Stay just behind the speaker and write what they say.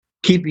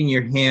keeping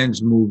your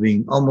hands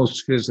moving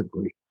almost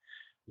physically,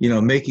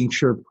 making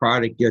sure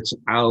product gets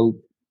out,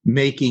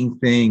 making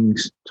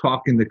things,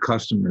 talking to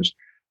customers.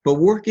 But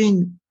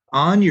working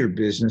on your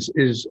business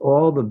is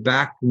all the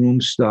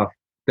backroom stuff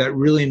that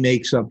really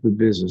makes up the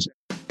business.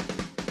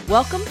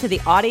 Welcome to the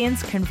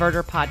Audience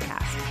Converter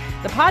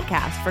Podcast, the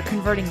podcast for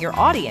converting your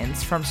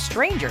audience from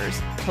strangers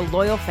to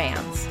loyal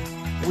fans.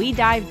 We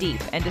dive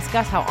deep and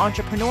discuss how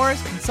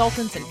entrepreneurs,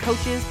 consultants, and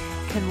coaches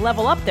can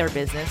level up their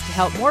business to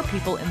help more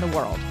people in the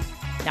world.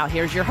 Now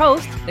here's your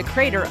host, the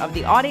creator of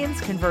the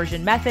Audience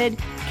Conversion Method,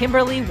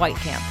 Kimberly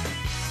Whitecamp.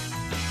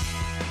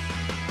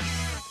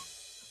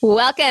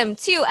 Welcome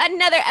to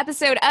another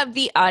episode of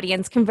the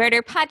Audience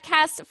Converter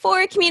Podcast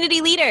for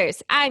community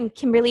leaders. I'm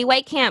Kimberly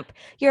Whitecamp,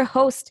 your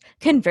host,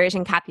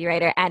 conversion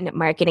copywriter, and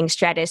marketing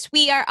strategist.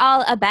 We are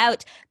all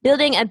about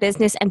building a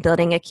business and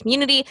building a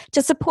community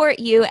to support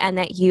you and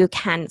that you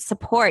can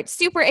support.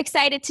 Super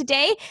excited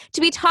today to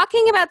be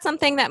talking about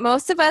something that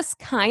most of us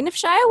kind of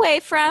shy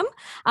away from,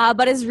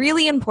 but is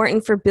really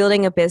important for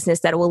building a business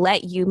that will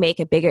let you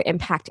make a bigger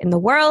impact in the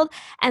world.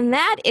 And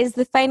that is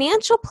the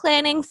financial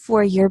planning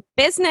for your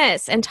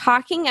business, and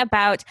talking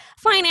about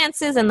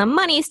finances and the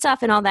money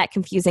stuff and all that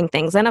confusing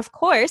things. And of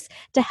course,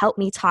 to help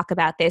me talk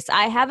about this,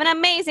 I have an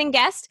amazing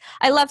guest.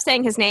 I love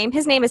saying his name.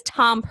 His name is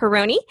Tom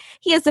Perrone.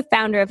 He is the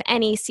founder of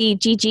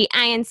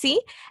NECGGINC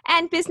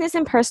and Business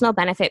and Personal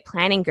Benefit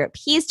Planning Group.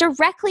 He is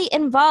directly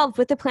involved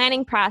with the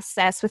planning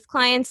process with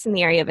clients in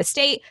the area of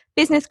estate,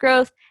 business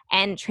growth,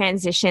 and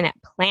transition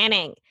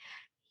planning.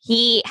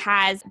 He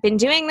has been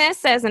doing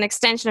this as an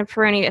extension of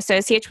Perrone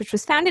Associates, which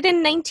was founded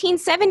in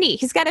 1970.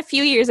 He's got a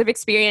few years of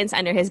experience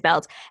under his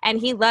belt, and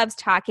he loves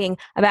talking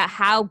about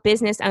how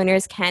business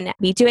owners can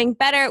be doing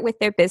better with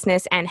their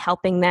business and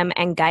helping them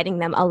and guiding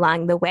them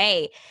along the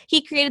way.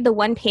 He created the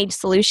one-page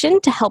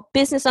solution to help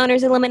business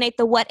owners eliminate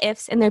the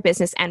what-ifs in their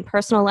business and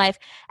personal life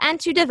and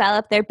to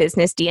develop their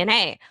business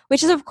DNA,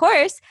 which is, of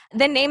course,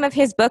 the name of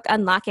his book,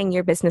 Unlocking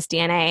Your Business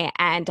DNA.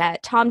 And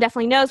Tom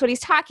definitely knows what he's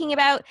talking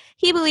about.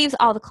 He believes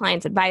all the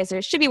clients' advisors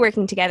should be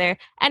working together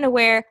and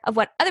aware of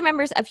what other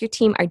members of your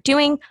team are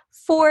doing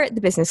for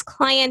the business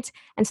client,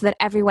 and so that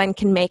everyone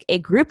can make a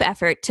group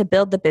effort to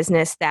build the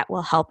business that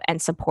will help and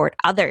support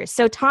others.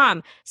 So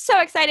Tom, so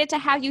excited to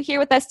have you here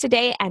with us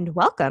today, and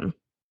welcome.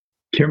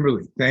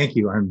 Kimberly, thank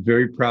you. I'm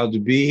very proud to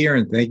be here,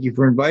 and thank you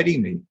for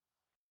inviting me.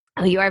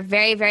 Oh, you are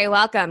very, very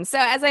welcome. So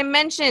as I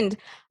mentioned,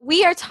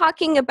 we are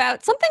talking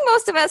about something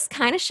most of us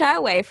kind of shy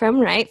away from,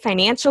 right?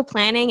 Financial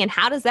planning, and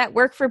how does that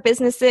work for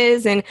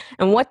businesses, and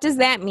what does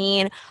that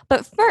mean?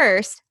 But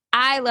first,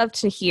 I love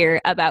to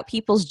hear about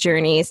people's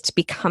journeys to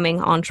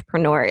becoming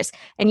entrepreneurs.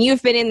 And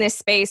you've been in this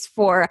space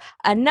for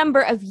a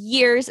number of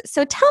years.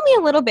 So tell me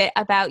a little bit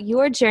about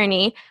your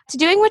journey to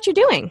doing what you're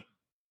doing.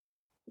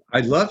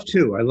 I'd love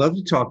to. I love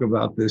to talk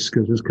about this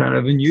because it's kind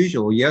of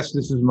unusual. Yes,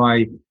 this is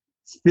my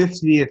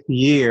 50th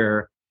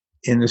year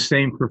in the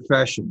same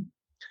profession.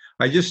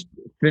 I just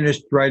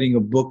finished writing a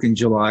book in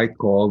July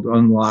called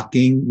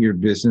Unlocking Your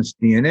Business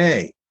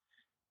DNA.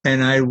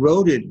 And I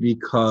wrote it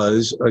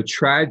because a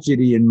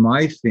tragedy in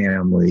my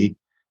family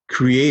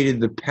created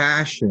the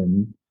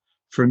passion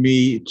for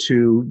me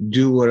to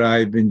do what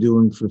I've been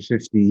doing for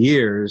 50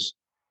 years,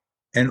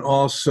 and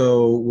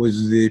also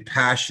was the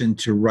passion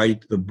to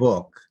write the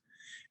book.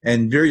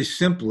 And very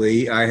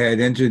simply, I had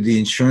entered the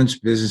insurance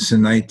business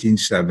in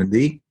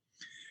 1970.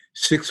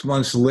 6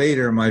 months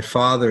later, my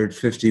father at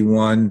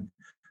 51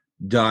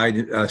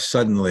 died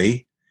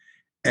suddenly,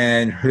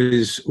 and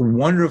his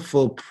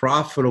wonderful,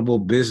 profitable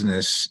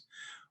business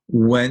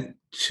went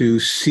to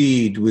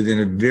seed within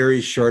a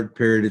very short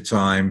period of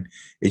time.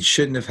 It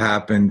shouldn't have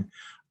happened.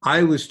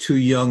 I was too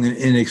young and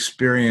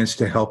inexperienced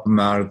to help him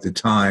out at the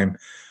time.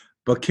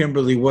 But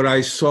Kimberly, what I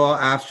saw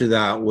after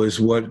that was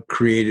what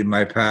created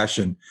my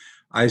passion.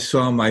 I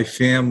saw my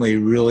family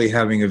really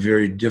having a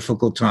very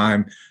difficult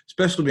time,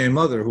 especially my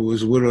mother, who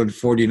was widowed at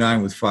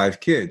 49 with 5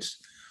 kids.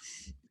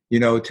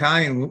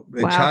 Italian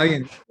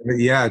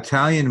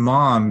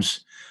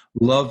moms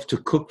love to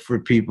cook for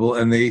people,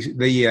 and they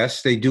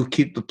do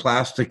keep the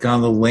plastic on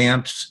the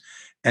lamps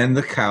and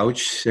the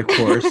couch, of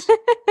course,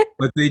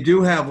 but they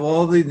do have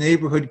all the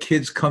neighborhood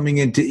kids coming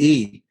in to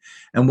eat.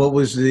 And what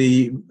was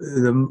the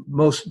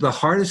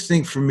hardest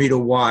thing for me to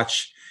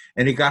watch,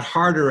 and it got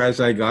harder as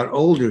I got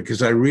older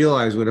because I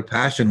realized what a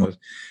passion was,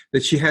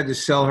 that she had to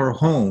sell her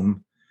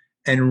home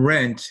and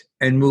rent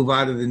and move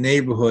out of the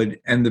neighborhood,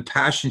 and the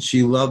passion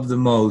she loved the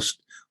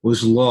most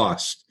was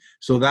lost.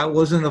 So that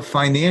wasn't a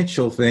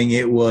financial thing.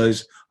 It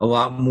was a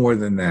lot more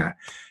than that.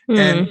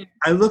 And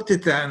I looked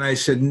at that and I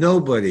said,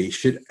 nobody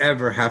should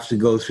ever have to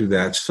go through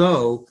that.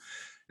 So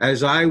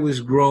as I was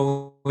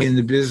growing in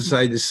the business,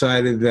 I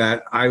decided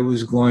that I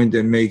was going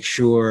to make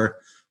sure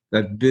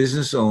that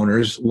business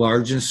owners,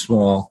 large and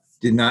small,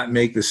 did not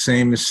make the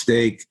same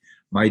mistake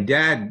my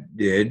dad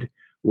did,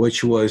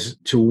 which was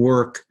to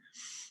work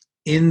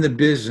in the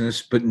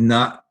business, but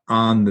not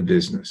on the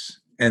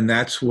business. And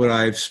that's what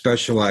I've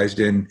specialized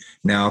in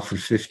now for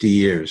 50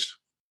 years.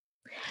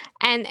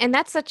 And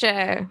that's such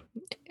a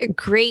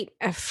great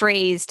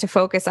phrase to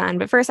focus on.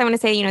 But first, I want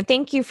to say,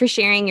 thank you for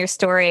sharing your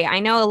story. I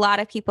know a lot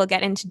of people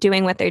get into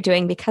doing what they're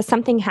doing because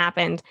something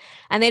happened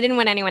and they didn't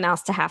want anyone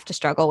else to have to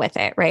struggle with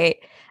it, right?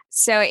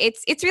 So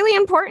it's really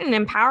important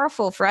and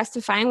powerful for us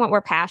to find what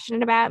we're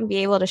passionate about and be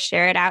able to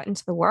share it out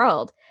into the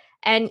world.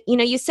 And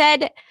you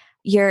said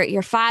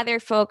your father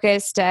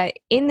focused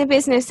in the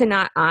business and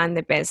not on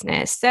the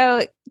business.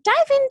 So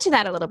dive into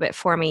that a little bit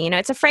for me.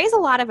 It's a phrase a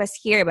lot of us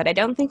hear, but I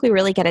don't think we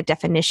really get a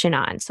definition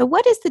on. So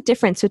what is the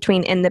difference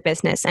between in the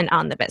business and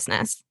on the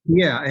business?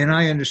 Yeah, and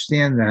I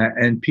understand that,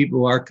 and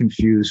people are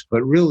confused,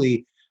 but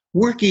really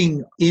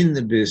working in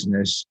the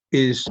business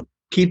is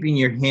keeping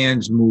your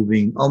hands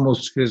moving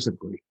almost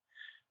physically,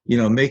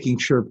 making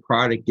sure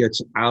product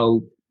gets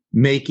out,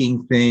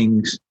 making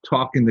things,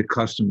 talking to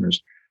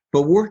customers.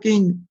 But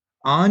working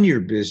on your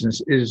business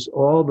is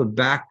all the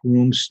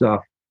backroom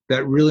stuff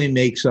that really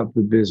makes up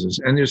the business.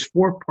 And there's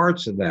 4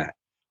 parts of that.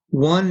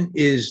 One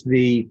is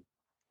the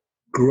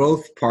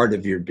growth part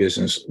of your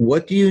business.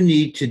 What do you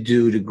need to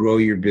do to grow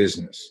your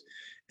business?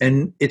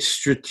 And it's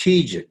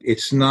strategic.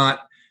 It's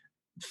not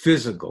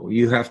physical.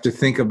 You have to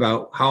think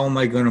about, how am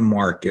I going to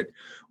market?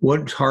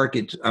 What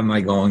targets am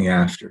I going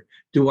after?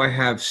 Do I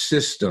have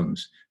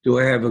systems? Do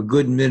I have a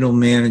good middle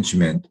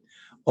management?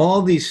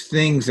 All these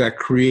things that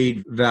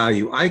create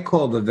value. I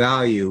call the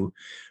value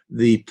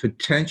the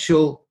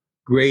potential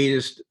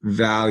greatest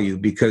value,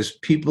 because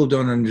people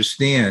don't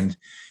understand,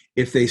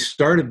 if they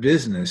start a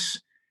business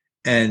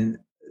and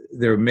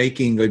they're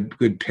making a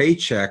good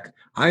paycheck,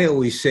 I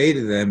always say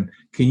to them,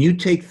 can you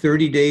take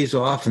 30 days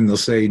off? And they'll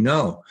say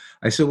no.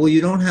 I said, well,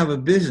 you don't have a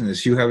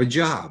business, you have a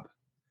job.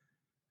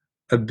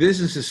 A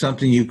business is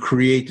something you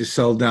create to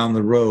sell down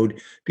the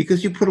road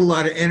because you put a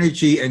lot of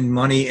energy and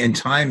money and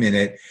time in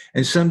it,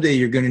 and someday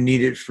you're going to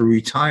need it for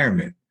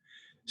retirement.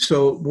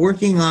 So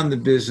working on the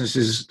business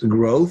is the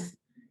growth.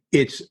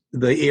 It's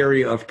the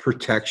area of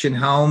protection.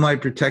 How am I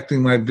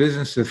protecting my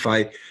business if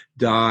I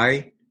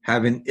die,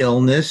 have an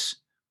illness,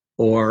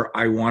 or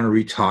I want to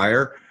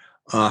retire?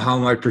 How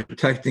am I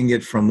protecting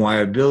it from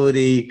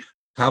liability?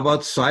 How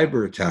about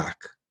cyber attack,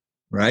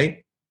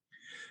 right?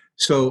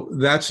 So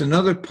that's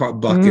another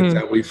bucket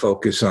that we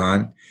focus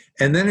on.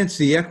 And then it's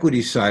the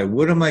equity side.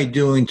 What am I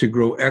doing to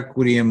grow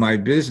equity in my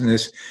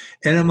business?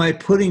 And am I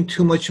putting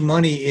too much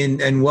money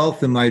in and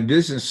wealth in my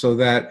business so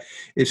that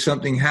if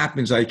something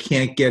happens, I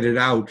can't get it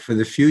out for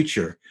the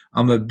future?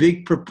 I'm a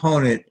big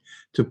proponent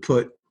to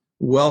put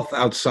wealth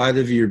outside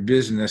of your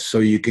business so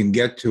you can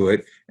get to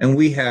it. And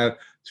we have,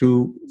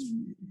 through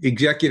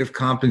executive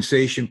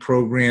compensation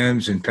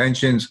programs and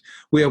pensions,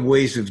 we have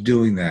ways of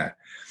doing that.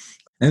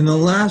 And the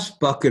last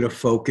bucket of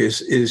focus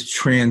is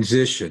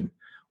transition.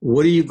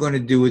 What are you going to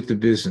do with the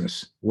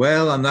business?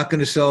 Well, I'm not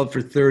going to sell it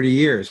for 30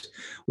 years.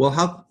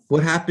 Well,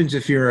 what happens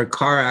if you're in a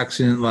car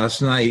accident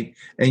last night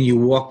and you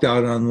walked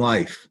out on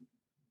life?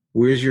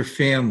 Where's your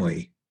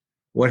family?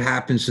 What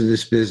happens to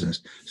this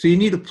business? So you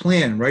need a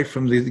plan right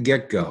from the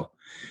get-go.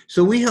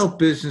 So we help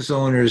business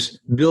owners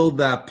build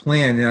that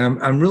plan.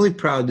 And I'm really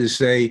proud to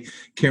say,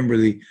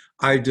 Kimberly,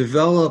 I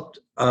developed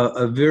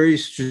a very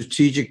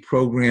strategic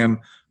program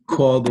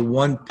called the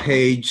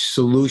One-Page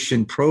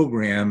Solution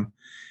Program.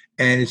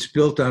 And it's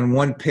built on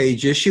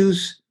one-page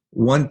issues,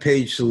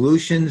 one-page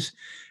solutions.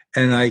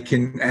 And I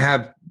can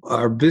have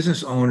our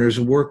business owners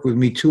work with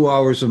me 2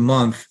 hours a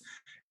month,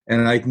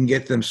 and I can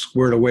get them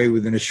squared away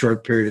within a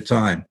short period of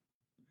time.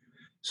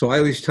 So I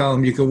always tell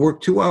them, you can work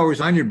 2 hours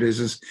on your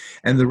business,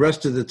 and the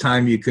rest of the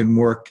time you can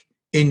work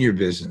in your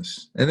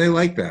business. And they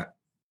like that.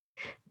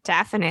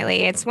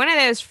 Definitely. It's one of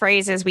those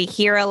phrases we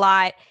hear a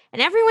lot,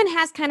 and everyone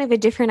has kind of a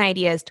different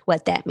idea as to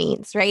what that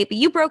means, right? But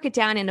you broke it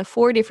down into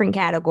 4 different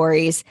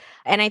categories.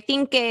 And I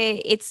think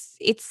it's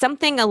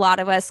something a lot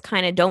of us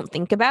kind of don't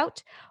think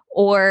about,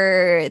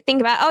 or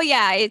think about, oh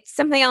yeah, it's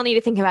something I'll need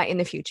to think about in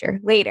the future,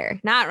 later,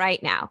 not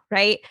right now,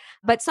 right?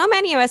 But so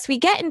many of us, we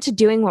get into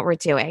doing what we're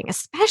doing,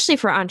 especially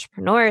for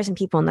entrepreneurs and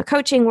people in the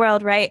coaching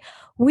world, right?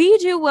 We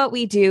do what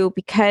we do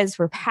because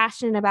we're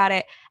passionate about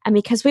it and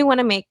because we want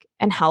to make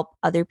and help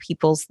other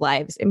people's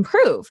lives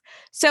improve.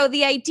 So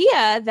the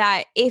idea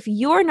that if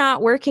you're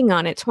not working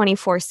on it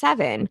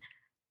 24/7,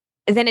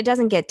 then it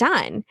doesn't get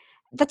done.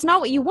 That's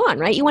not what you want,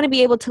 right? You want to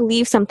be able to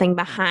leave something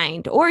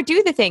behind or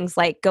do the things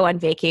like go on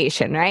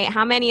vacation, right?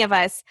 How many of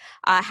us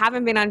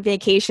haven't been on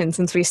vacation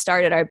since we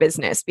started our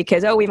business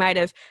because, we might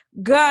have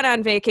gone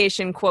on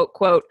vacation, quote,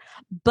 quote,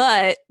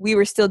 but we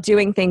were still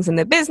doing things in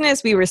the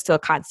business. We were still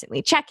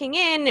constantly checking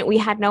in. We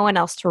had no one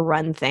else to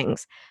run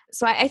things.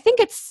 So I think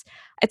it's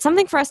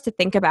something for us to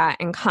think about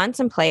and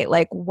contemplate,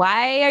 like,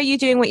 why are you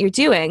doing what you're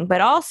doing?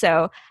 But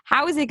also,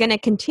 how is it going to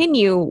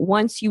continue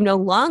once you no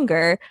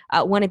longer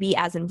want to be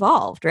as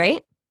involved,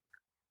 right?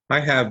 I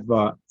have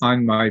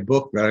on my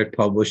book that I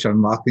published,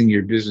 Unlocking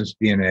Your Business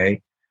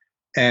DNA,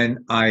 and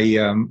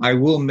I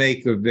will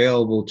make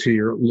available to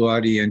your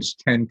audience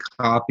 10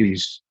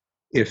 copies,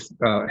 if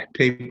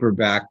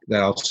paperback,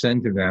 that I'll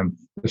send to them,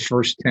 the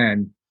first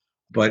 10.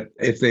 But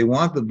if they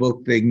want the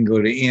book, they can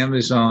go to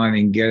Amazon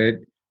and get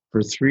it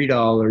for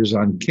 $3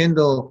 on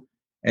Kindle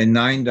and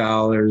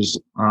 $9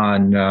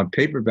 on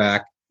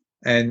paperback,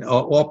 and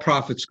all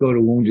profits go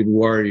to Wounded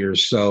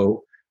Warriors.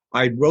 So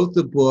I wrote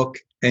the book,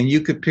 and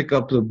you could pick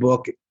up the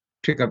book,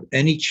 pick up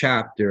any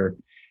chapter,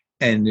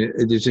 and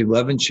there's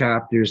 11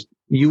 chapters.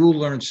 You will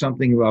learn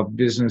something about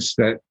business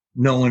that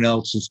no one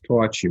else has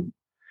taught you.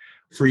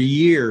 For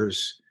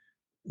years,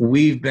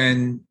 we've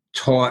been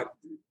taught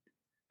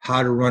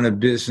how to run a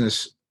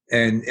business,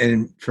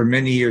 and for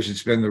many years,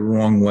 it's been the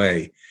wrong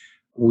way.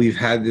 We've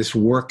had this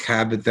work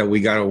habit that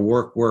we got to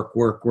work.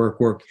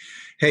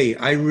 Hey,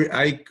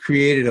 I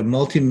created a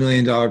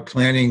multi-million-dollar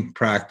planning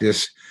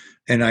practice,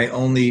 and I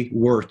only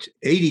worked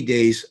 80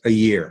 days a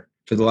year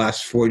for the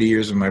last 40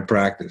 years of my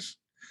practice.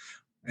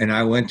 And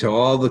I went to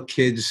all the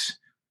kids.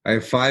 I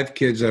have 5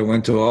 kids. I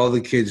went to all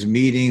the kids'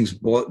 meetings,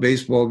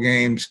 baseball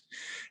games,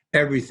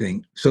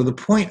 everything. So the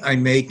point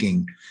I'm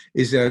making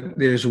is that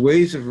there's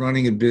ways of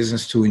running a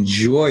business to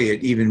enjoy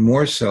it even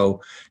more so,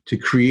 to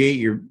create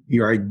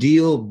your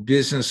ideal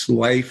business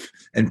life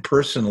and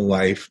personal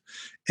life,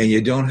 and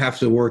you don't have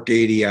to work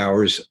 80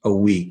 hours a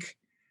week.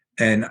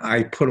 And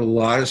I put a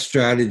lot of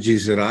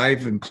strategies that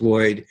I've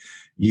employed,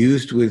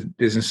 used with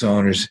business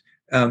owners.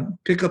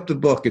 Pick up the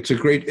book.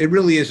 It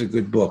really is a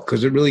good book,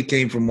 because it really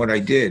came from what I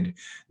did,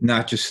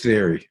 not just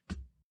theory.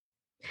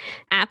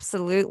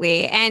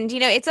 Absolutely. And,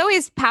 it's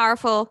always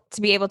powerful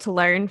to be able to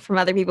learn from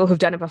other people who've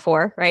done it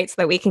before, right? So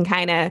that we can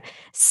kind of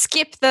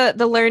skip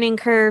the learning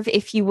curve,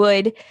 if you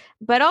would.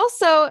 But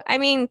also,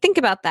 think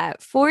about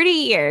that. 40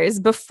 years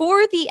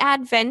before the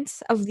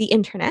advent of the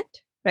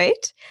internet,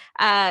 right?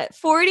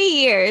 40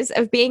 years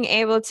of being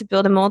able to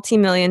build a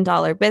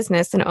multi-million-dollar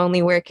business and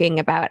only working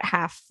about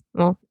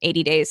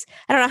 80 days.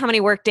 I don't know how many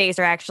work days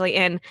are actually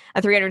in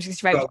a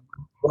 365. Well,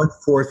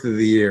 1/4 of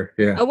the year.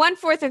 Yeah. A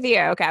 1/4 of the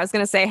year. Okay. I was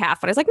going to say half,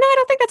 but I was like, no, I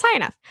don't think that's high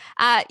enough.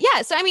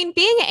 So,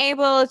 being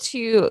able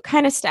to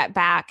kind of step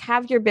back,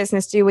 have your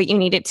business do what you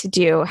need it to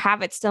do,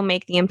 have it still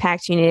make the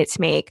impact you need it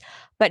to make,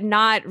 but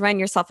not run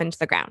yourself into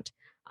the ground.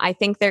 I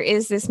think there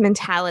is this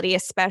mentality,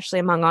 especially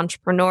among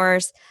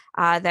entrepreneurs,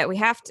 that we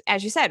have to,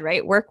 as you said,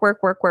 right? Work.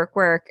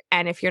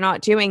 And if you're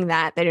not doing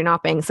that, then you're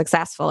not being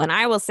successful. And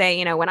I will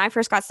say, when I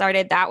first got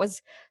started, that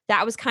was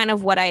kind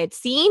of what I had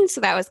seen.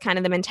 So that was kind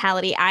of the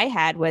mentality I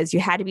had, was you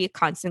had to be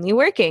constantly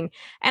working,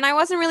 and I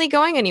wasn't really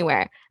going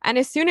anywhere. And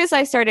as soon as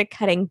I started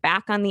cutting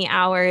back on the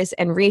hours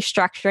and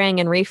restructuring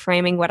and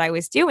reframing what I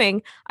was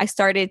doing, I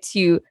started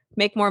to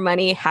make more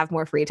money, have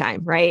more free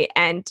time, right?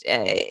 And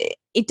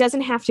it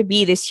doesn't have to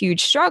be this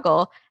huge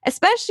struggle,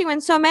 especially when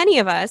so many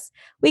of us,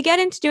 we get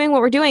into doing what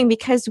we're doing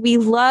because we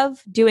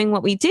love doing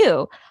what we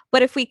do.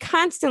 But if we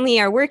constantly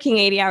are working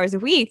 80 hours a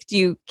week,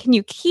 can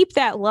you keep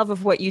that love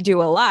of what you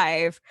do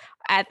alive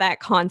at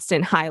that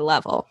constant high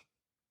level?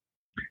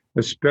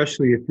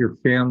 Especially if your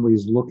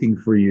family's looking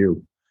for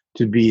you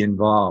to be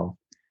involved.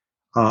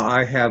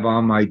 I have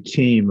on my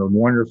team a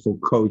wonderful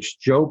coach,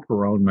 Joe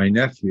Perrone, my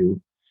nephew,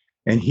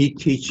 and he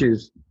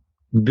teaches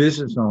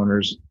business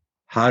owners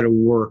how to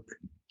work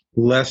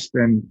less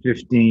than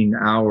 15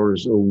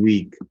 hours a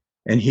week.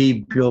 And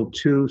he built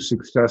 2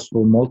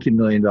 successful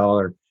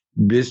multi-million-dollar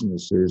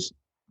businesses,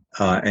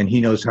 and he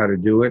knows how to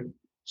do it.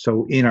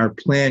 So in our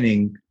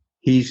planning,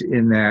 he's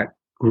in that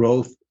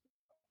growth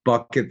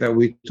bucket that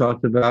we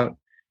talked about.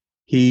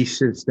 He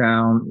sits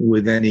down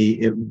with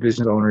any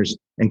business owners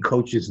and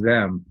coaches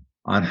them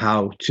on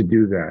how to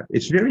do that.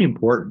 It's very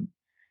important.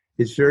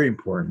 It's very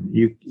important.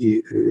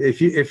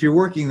 If you're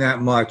working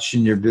that much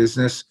in your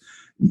business,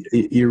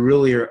 you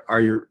really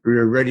you're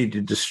ready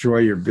to destroy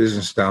your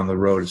business down the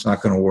road. It's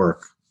not going to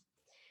work.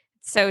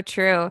 So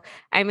true.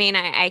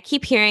 I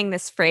keep hearing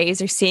this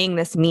phrase or seeing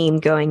this meme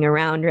going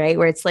around, right?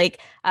 Where it's like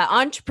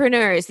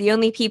entrepreneurs, the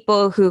only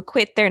people who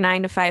quit their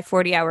 9-to-5,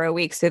 40-hour a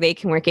week so they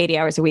can work 80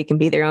 hours a week and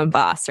be their own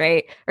boss,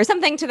 right? Or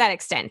something to that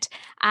extent.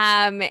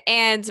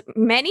 And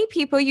many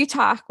people you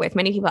talk with,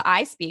 many people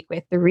I speak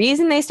with, the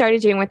reason they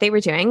started doing what they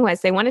were doing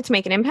was they wanted to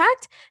make an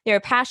impact. They were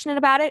passionate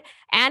about it.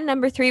 And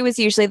number 3 was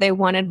usually they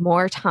wanted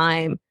more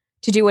time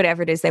to do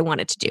whatever it is they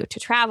wanted to do, to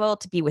travel,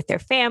 to be with their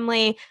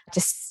family,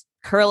 to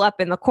curl up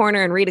in the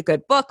corner and read a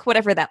good book,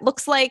 whatever that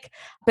looks like.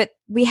 But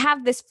we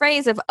have this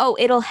phrase of,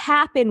 it'll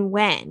happen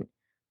when,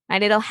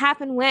 right? It'll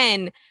happen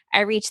when I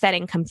reach that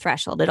income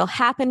threshold. It'll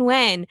happen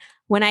when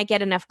I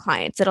get enough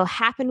clients. It'll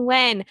happen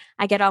when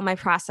I get all my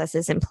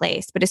processes in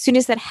place. But as soon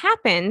as that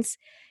happens,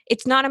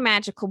 it's not a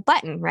magical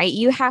button, right?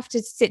 You have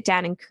to sit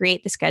down and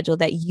create the schedule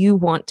that you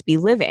want to be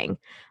living.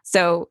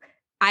 So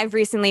I've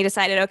recently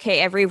decided, okay,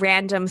 every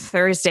random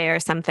Thursday or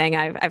something,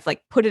 I've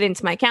like put it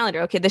into my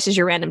calendar. Okay, this is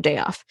your random day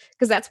off,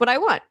 because that's what I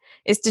want,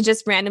 is to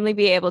just randomly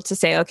be able to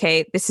say,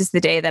 okay, this is the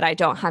day that I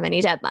don't have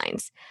any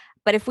deadlines.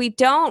 But if we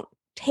don't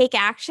take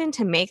action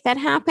to make that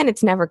happen,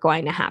 it's never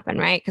going to happen,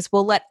 right? Because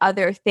we'll let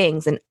other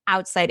things and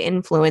outside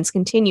influence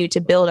continue to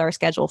build our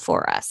schedule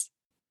for us.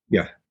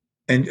 Yeah.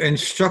 And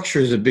structure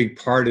is a big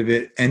part of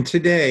it. And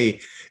today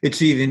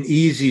it's even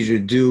easier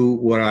to do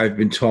what I've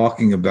been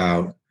talking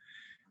about,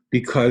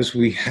 because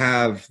we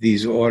have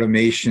these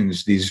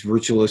automations, these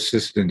virtual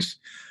assistants.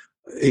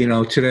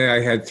 Today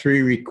I had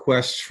 3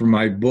 requests for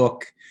my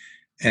book,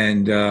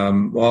 And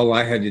all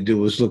I had to do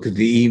was look at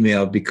the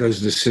email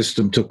because the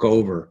system took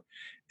over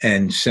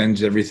and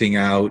sends everything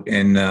out,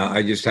 and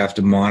I just have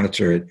to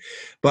monitor it.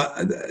 But,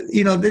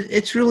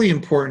 it's really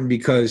important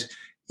because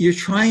you're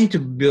trying to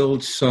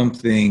build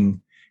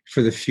something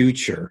for the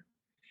future.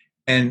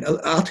 And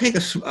I'll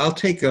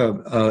take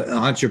an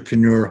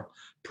entrepreneur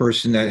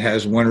person that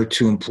has one or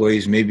two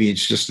employees, maybe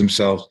it's just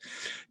themselves.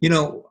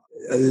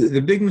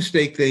 The big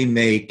mistake they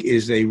make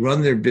is they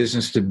run their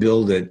business to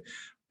build it.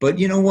 But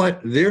you know what?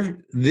 They're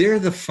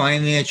the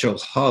financial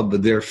hub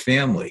of their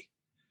family.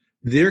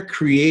 They're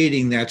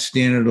creating that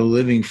standard of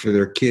living for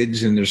their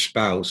kids and their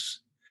spouse.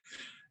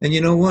 And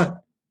you know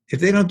what? If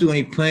they don't do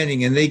any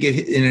planning and they get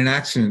hit in an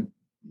accident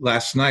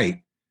last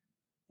night,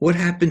 what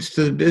happens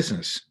to the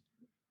business?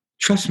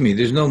 Trust me,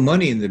 there's no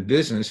money in the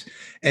business.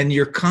 And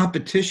your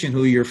competition,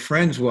 who are your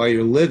friends while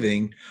you're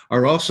living,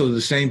 are also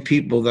the same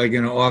people that are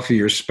going to offer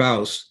your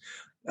spouse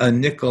a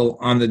nickel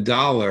on the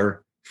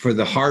dollar for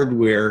the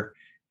hardware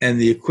and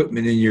the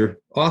equipment in your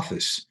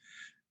office.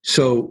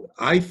 So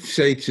I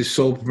say to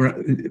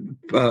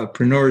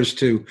solopreneurs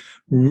to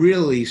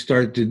really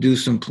start to do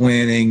some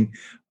planning,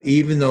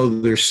 even though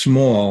they're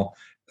small,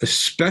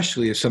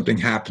 especially if something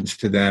happens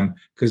to them,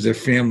 because their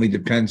family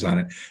depends on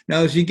it.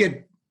 Now, as you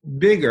get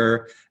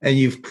bigger and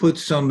you've put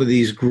some of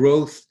these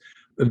growth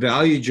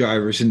value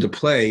drivers into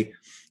play,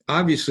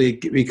 obviously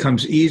it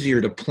becomes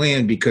easier to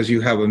plan because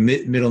you have a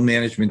middle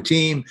management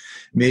team,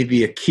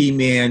 maybe a key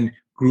man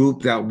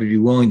group that would be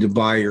willing to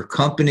buy your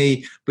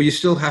company, but you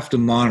still have to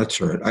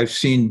monitor it. I've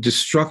seen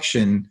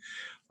destruction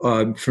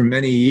for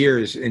many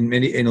years in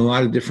a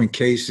lot of different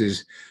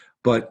cases,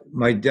 but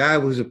my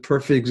dad was a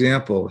perfect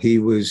example. He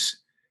was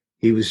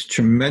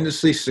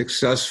tremendously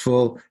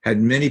successful, had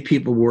many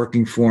people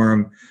working for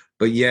him,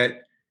 but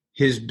yet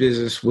his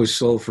business was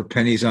sold for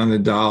pennies on the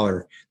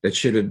dollar. That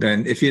should have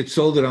been, if he had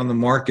sold it on the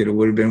market, it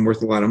would have been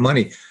worth a lot of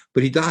money,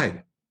 but he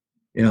died.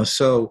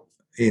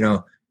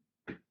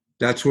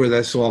 That's where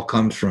this all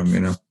comes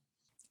from.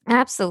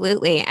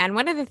 Absolutely. And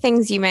one of the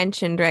things you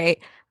mentioned, right,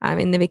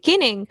 in the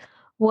beginning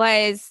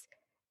was,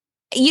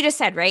 you just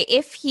said, right,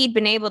 if he'd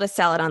been able to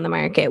sell it on the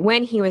market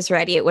when he was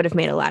ready, it would have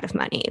made a lot of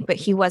money, but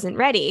he wasn't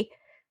ready.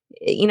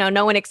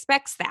 No one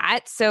expects that.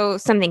 So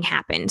something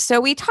happened.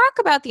 So we talk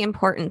about the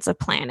importance of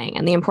planning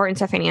and the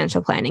importance of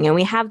financial planning, and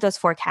we have those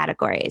 4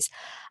 categories.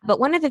 But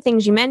one of the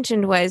things you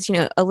mentioned was,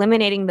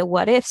 eliminating the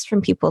what ifs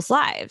from people's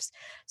lives.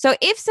 So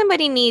if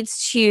somebody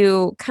needs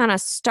to kind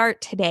of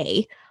start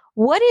today,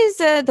 what is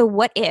the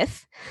what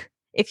if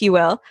you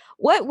will?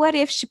 What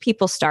if should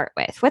people start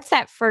with? What's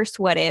that first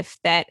what if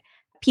that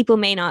people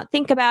may not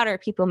think about or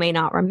people may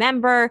not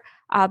remember?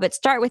 But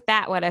start with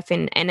that what if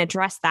and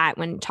address that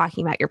when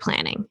talking about your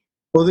planning.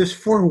 Well, there's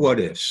 4 what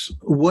ifs.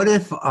 What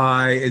if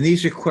and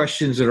these are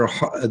questions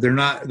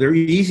that they're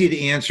easy to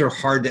answer,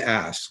 hard to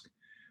ask.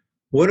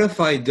 What if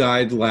I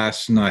died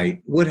last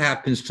night? What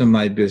happens to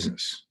my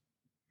business?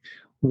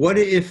 What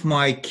if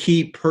my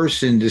key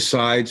person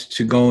decides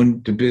to go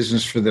into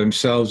business for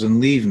themselves and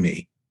leave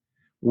me?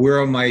 Where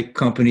are my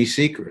company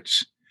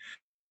secrets?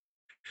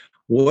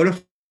 What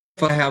if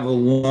I have a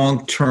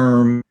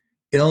long-term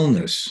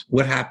illness?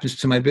 What happens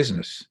to my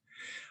business?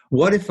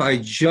 What if I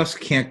just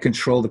can't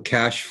control the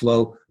cash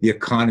flow, the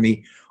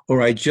economy,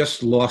 or I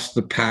just lost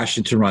the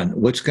passion to run?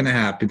 What's going to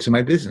happen to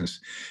my business?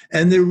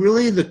 And they're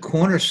really the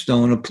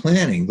cornerstone of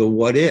planning, the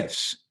what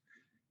ifs.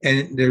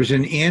 And there's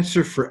an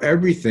answer for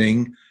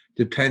everything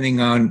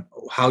depending on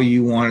how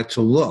you want it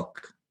to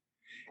look.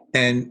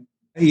 And,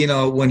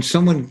 when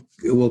someone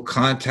will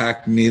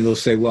contact me, they'll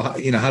say, well,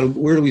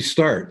 where do we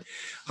start?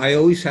 I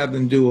always have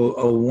them do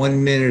a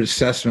 1-minute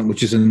assessment,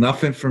 which is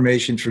enough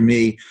information for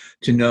me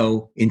to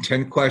know in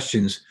 10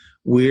 questions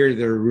where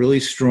they're really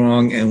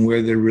strong and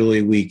where they're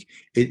really weak.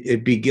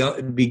 It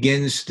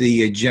begins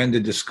the agenda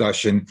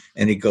discussion,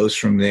 and it goes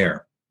from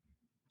there.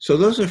 So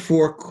those are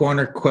 4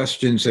 corner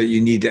questions that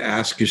you need to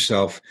ask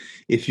yourself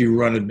if you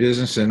run a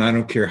business, and I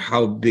don't care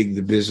how big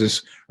the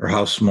business or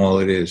how small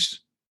it is.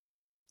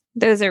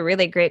 Those are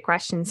really great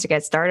questions to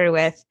get started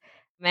with.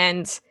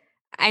 And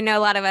I know a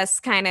lot of us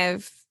kind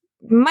of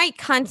might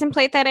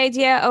contemplate that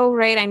idea. Oh,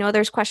 right, I know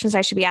there's questions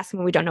I should be asking,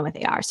 but we don't know what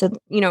they are. So,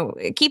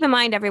 keep in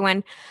mind,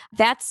 everyone,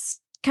 that's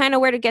kind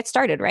of where to get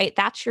started, right?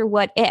 That's your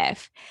what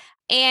if.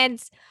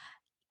 And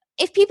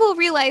if people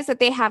realize that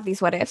they have these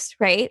what ifs,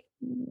 right?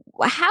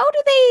 How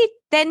do they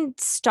then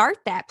start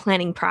that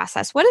planning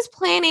process? What does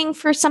planning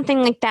for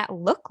something like that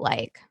look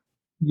like?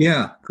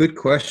 Yeah, good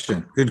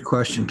question. Good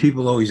question.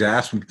 People always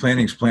ask me,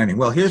 planning's planning.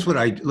 Well, here's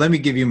let me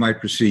give you my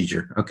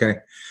procedure. Okay.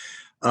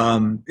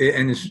 And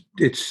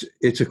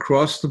it's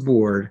across the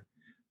board.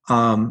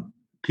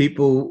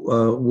 People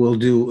will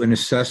do an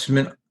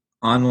assessment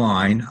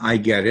online. I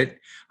get it.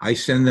 I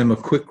send them a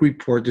quick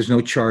report. There's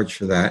no charge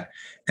for that.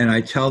 And I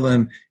tell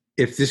them,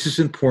 if this is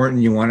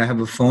important, you want to have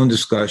a phone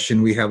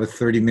discussion, we have a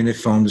 30-minute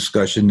phone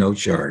discussion, no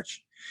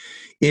charge.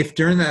 If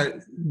during that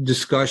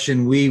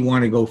discussion we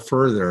want to go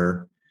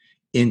further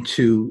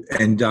into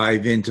and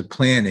dive into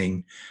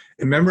planning,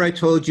 remember I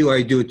told you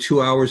I do it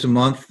 2 hours a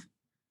month?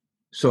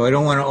 So I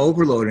don't want to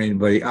overload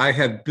anybody. I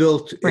have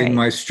built in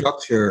my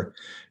structure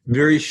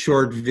very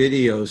short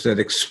videos that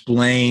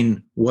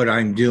explain what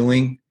I'm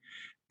doing.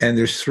 And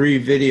there's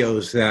 3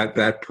 videos that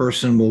that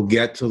person will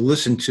get to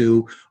listen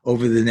to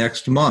over the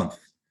next month.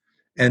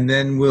 And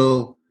then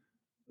we'll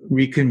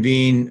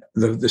reconvene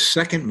the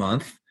second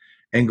month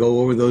and go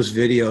over those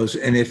videos.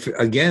 And if,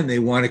 again, they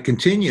want to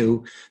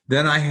continue,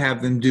 then I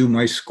have them do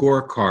my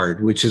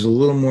scorecard, which is a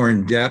little more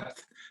in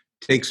depth,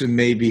 takes them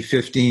maybe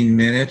 15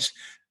 minutes.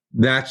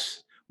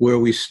 That's where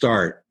we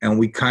start. And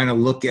we kind of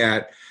look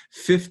at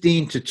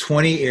 15 to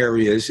 20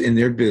 areas in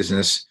their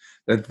business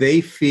that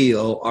they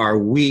feel are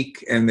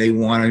weak and they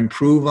want to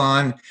improve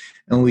on.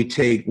 And we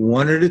take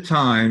one at a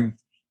time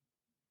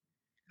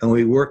and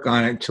we work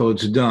on it until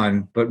it's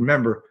done. But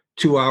remember,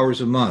 2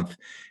 hours a month.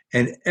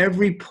 And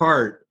every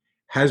part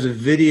has a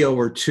video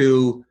or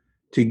 2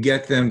 to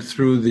get them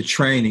through the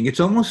training.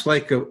 It's almost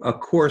like a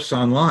course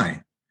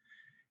online.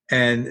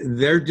 And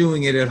they're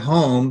doing it at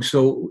home.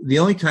 So the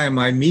only time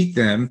I meet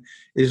them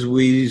is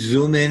we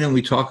Zoom in and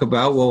we talk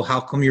about, well, how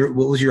come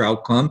what was your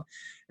outcome?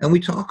 And we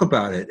talk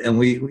about it. And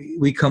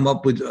we come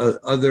up with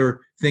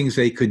other things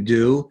they could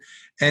do.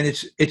 And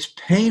it's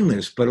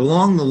painless, but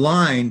along the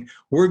line,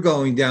 we're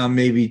going down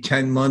maybe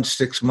 10 months,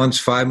 6 months,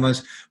 5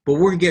 months, but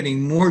we're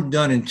getting more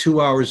done in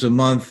 2 hours a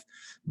month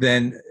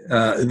than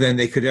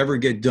they could ever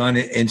get done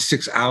in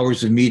 6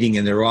 hours of meeting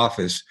in their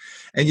office.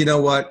 And you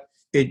know what?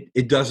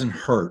 It doesn't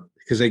hurt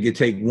because they could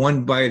take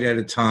one bite at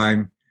a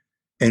time,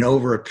 and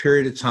over a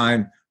period of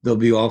time, they'll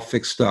be all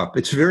fixed up.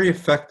 It's very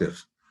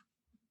effective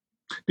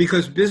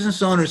because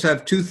business owners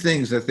have 2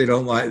 things that they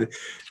don't like.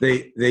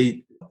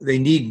 They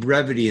need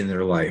brevity in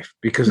their life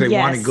because they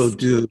want to go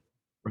do,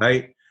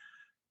 right?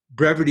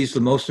 Brevity is the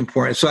most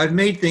important. So I've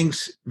made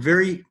things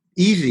very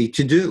easy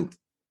to do.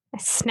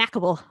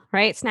 Snackable,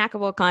 right?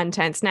 Snackable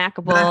content,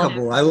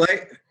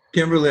 snackable.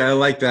 Kimberly, I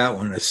like that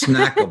one. It's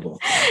snackable.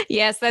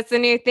 Yes, that's the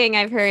new thing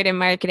I've heard in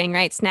marketing,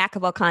 right?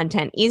 Snackable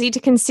content, easy to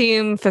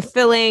consume,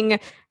 fulfilling,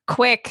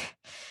 quick.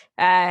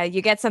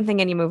 You get something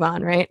and you move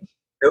on, right?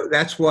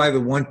 That's why the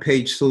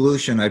one-page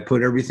solution, I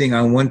put everything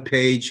on one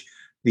page,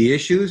 the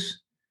issues,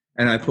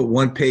 and I put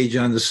one page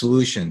on the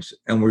solutions,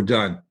 and we're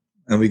done.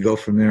 And we go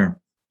from there.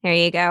 There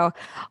you go.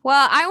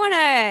 Well, I want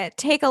to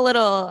take a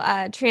little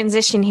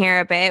transition here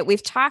a bit.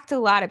 We've talked a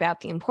lot about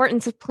the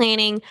importance of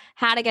planning,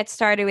 how to get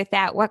started with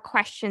that, what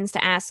questions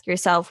to ask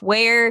yourself,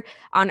 where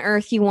on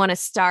earth you want to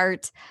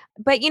start.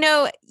 But,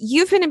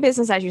 you've been in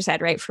business, as you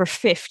said, right, for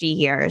 50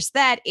 years.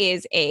 That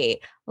is a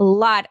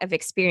lot of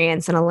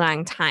experience in a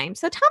long time.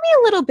 So tell me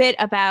a little bit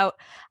about,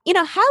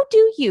 how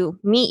do you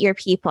meet your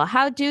people?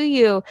 How do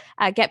you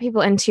get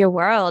people into your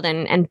world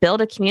and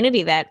build a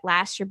community that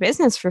lasts your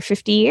business for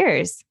 50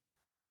 years?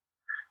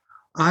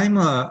 I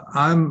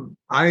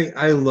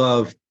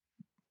love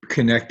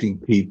connecting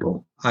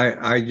people.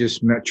 I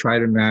just try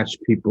to match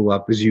people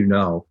up, as you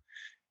know,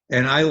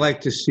 and I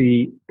like to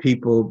see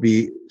people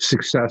be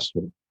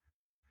successful.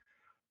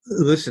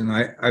 Listen,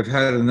 I've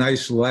had a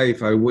nice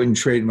life. I wouldn't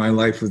trade my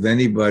life with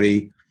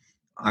anybody.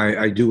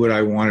 I do what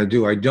I want to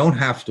do. I don't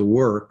have to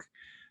work,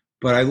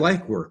 but I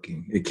like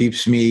working. It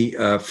keeps me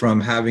from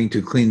having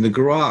to clean the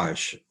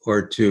garage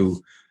or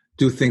to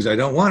do things I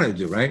don't want to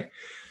do, right?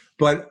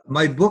 But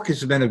my book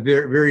has been a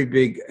very, very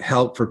big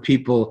help for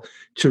people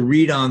to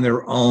read on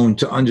their own,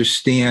 to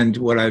understand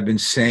what I've been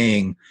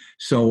saying.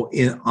 So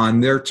on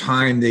their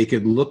time, they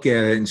could look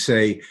at it and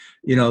say,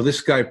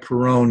 this guy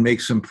Perrone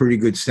makes some pretty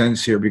good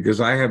sense here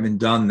because I haven't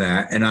done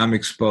that and I'm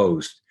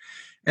exposed.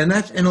 And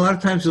a lot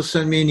of times they'll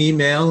send me an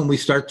email and we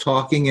start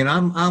talking and I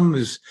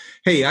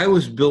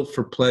was built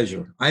for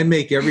pleasure. I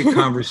make every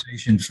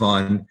conversation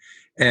fun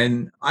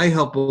and I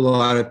help a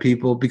lot of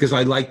people because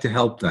I like to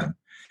help them.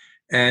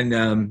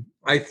 And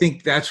I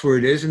think that's where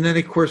it is. And then,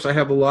 of course, I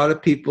have a lot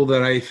of people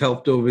that I've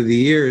helped over the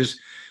years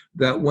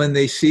that when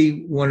they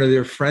see one of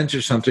their friends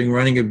or something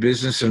running a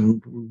business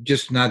and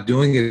just not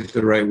doing it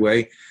the right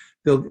way,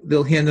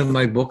 they'll hand them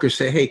my book or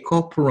say, hey,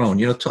 call Perrone,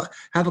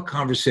 have a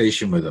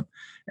conversation with them.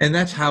 And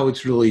that's how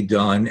it's really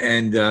done.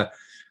 And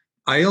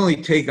I only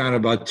take on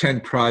about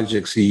 10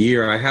 projects a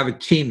year. I have a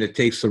team that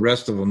takes the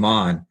rest of them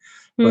on.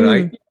 But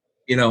I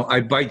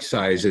bite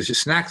size. It's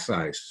just snack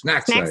size.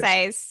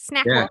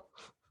 Snackable.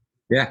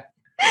 Yeah.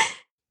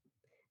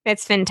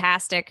 That's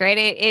fantastic,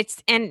 right?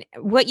 And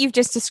what you've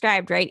just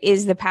described, right,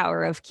 is the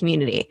power of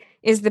community,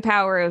 is the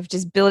power of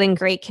just building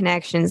great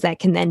connections that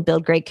can then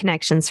build great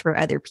connections for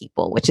other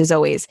people, which is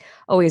always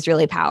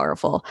really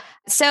powerful.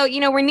 So,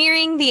 we're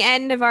nearing the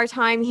end of our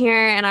time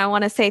here, and I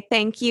want to say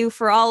thank you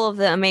for all of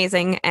the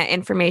amazing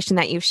information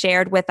that you've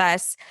shared with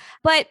us.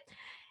 But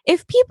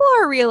if people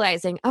are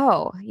realizing,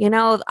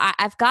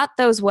 I've got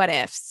those what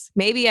ifs,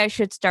 maybe I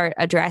should start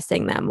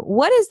addressing them.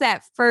 What is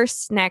that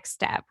first next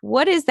step?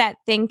 What is that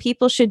thing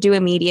people should do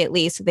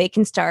immediately so they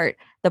can start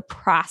the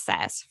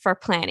process for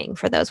planning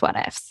for those what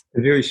ifs?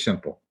 Very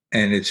simple,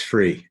 and it's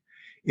free.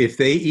 If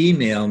they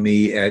email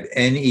me at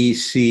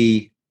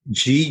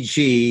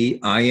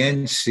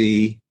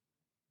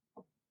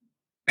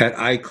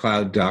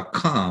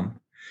necgginc@icloud.com,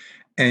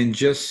 and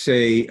just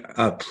say,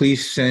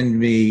 please send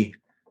me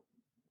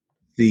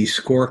the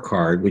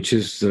scorecard, which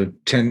is the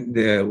 10,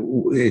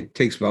 it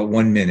takes about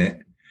 1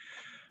 minute.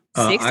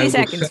 60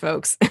 seconds,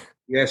 folks.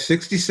 Yeah,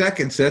 60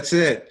 seconds. That's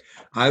it.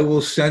 I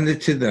will send it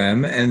to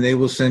them, and they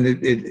will send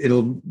it.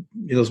 It'll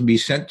be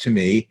sent to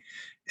me,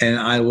 and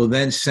I will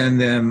then send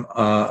them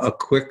a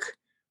quick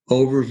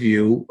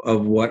overview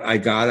of what I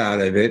got out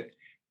of it.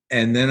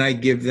 And then I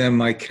give them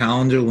my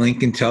calendar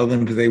link and tell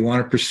them if they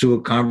want to pursue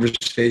a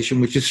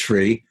conversation, which is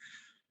free,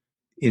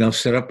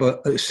 set up a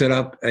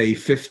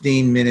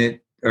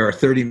 15-minute or a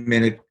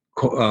 30-minute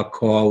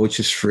call, which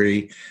is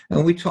free.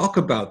 And we talk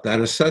about that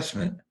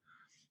assessment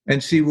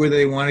and see where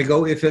they want to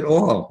go, if at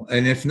all.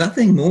 And if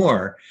nothing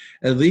more,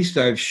 at least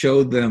I've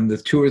showed them the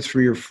 2 or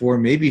 3 or 4,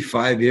 maybe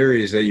 5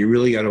 areas that you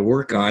really got to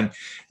work on.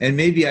 And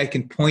maybe I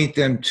can point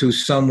them to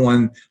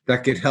someone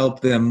that could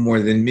help them more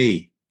than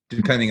me,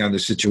 depending on the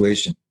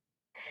situation.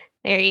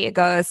 There you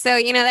go. So,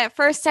 that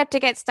first step to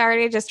get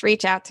started, just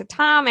reach out to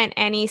Tom at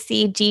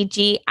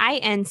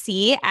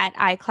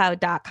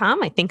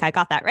necgginc@icloud.com. I think I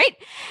got that right.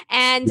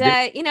 And,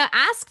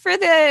 ask for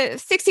the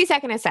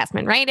 60-second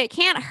assessment, right? It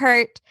can't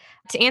hurt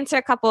to answer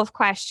a couple of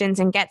questions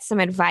and get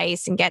some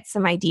advice and get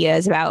some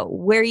ideas about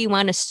where you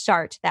want to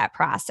start that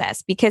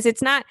process, because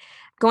it's not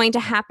going to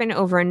happen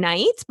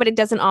overnight, but it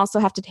doesn't also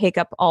have to take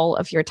up all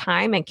of your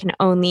time and can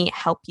only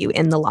help you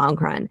in the long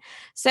run.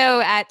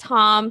 So,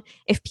 Tom,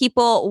 if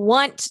people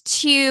want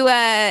to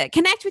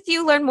connect with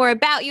you, learn more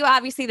about you,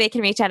 obviously they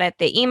can reach out at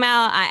the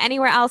email.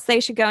 Anywhere else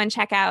they should go and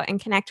check out and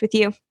connect with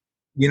you?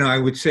 I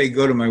would say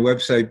go to my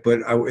website,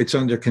 but it's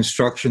under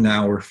construction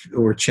now.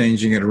 We're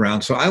changing it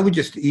around. So I would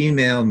just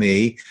email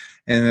me,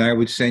 and I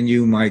would send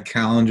you my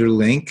calendar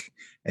link,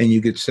 and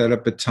you could set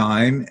up a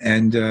time,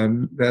 and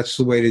that's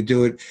the way to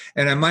do it.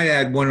 And I might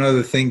add one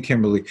other thing,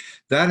 Kimberly.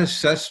 That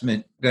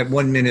assessment, that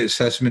 1-minute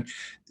assessment,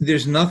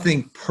 there's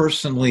nothing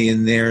personally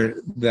in there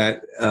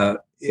that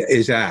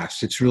is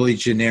asked. It's really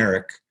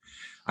generic.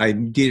 I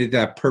did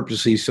that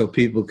purposely so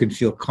people could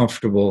feel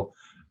comfortable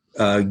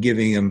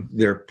giving them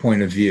their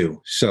point of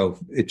view. So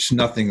it's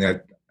nothing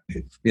that,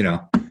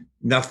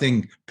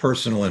 nothing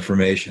personal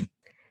information.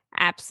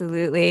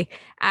 Absolutely.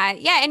 And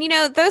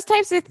those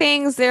types of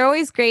things, they're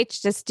always great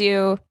to just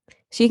do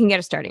so you can get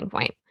a starting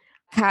point.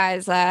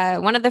 Because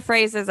one of the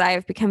phrases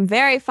I've become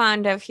very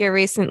fond of here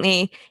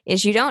recently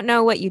is you don't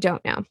know what you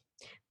don't know.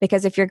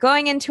 Because if you're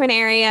going into an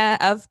area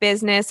of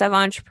business, of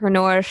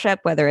entrepreneurship,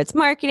 whether it's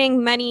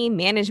marketing, money,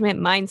 management,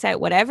 mindset,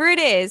 whatever it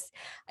is,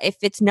 if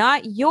it's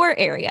not your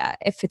area,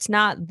 if it's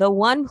not the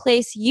one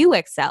place you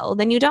excel,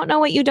 then you don't know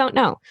what you don't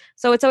know.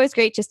 So it's always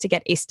great just to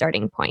get a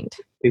starting point.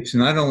 It's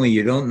not only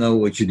you don't know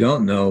what you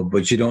don't know,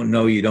 but you don't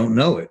know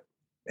it.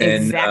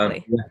 And,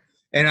 exactly.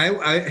 And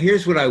I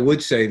here's what I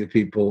would say to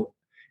people.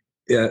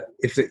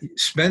 If they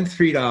spend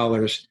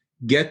 $3,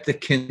 get the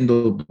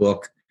Kindle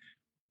book,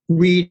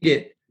 read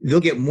it. They'll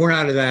get more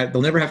out of that.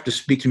 They'll never have to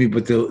speak to me,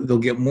 but they'll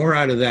get more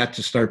out of that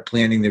to start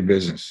planning their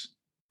business.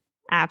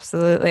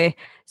 Absolutely.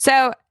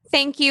 So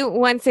thank you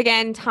once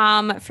again,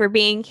 Tom, for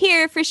being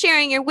here, for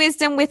sharing your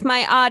wisdom with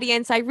my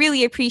audience. I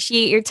really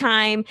appreciate your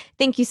time.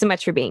 Thank you so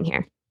much for being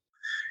here.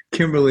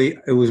 Kimberly,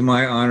 it was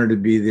my honor to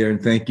be there, and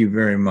thank you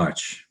very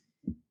much.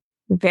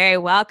 Very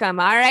welcome.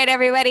 All right,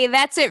 everybody,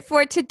 that's it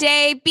for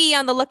today. Be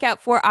on the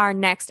lookout for our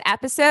next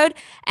episode.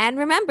 And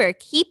remember,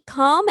 keep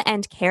calm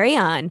and carry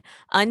on.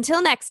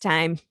 Until next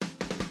time.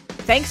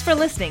 Thanks for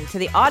listening to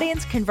the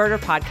Audience Converter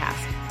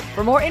Podcast.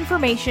 For more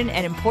information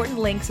and important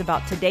links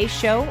about today's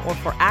show or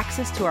for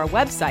access to our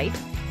website,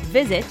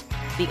 visit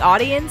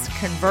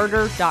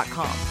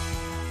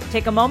theaudienceconverter.com.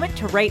 Take a moment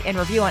to rate and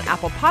review on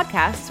Apple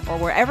Podcasts or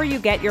wherever you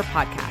get your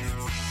podcasts.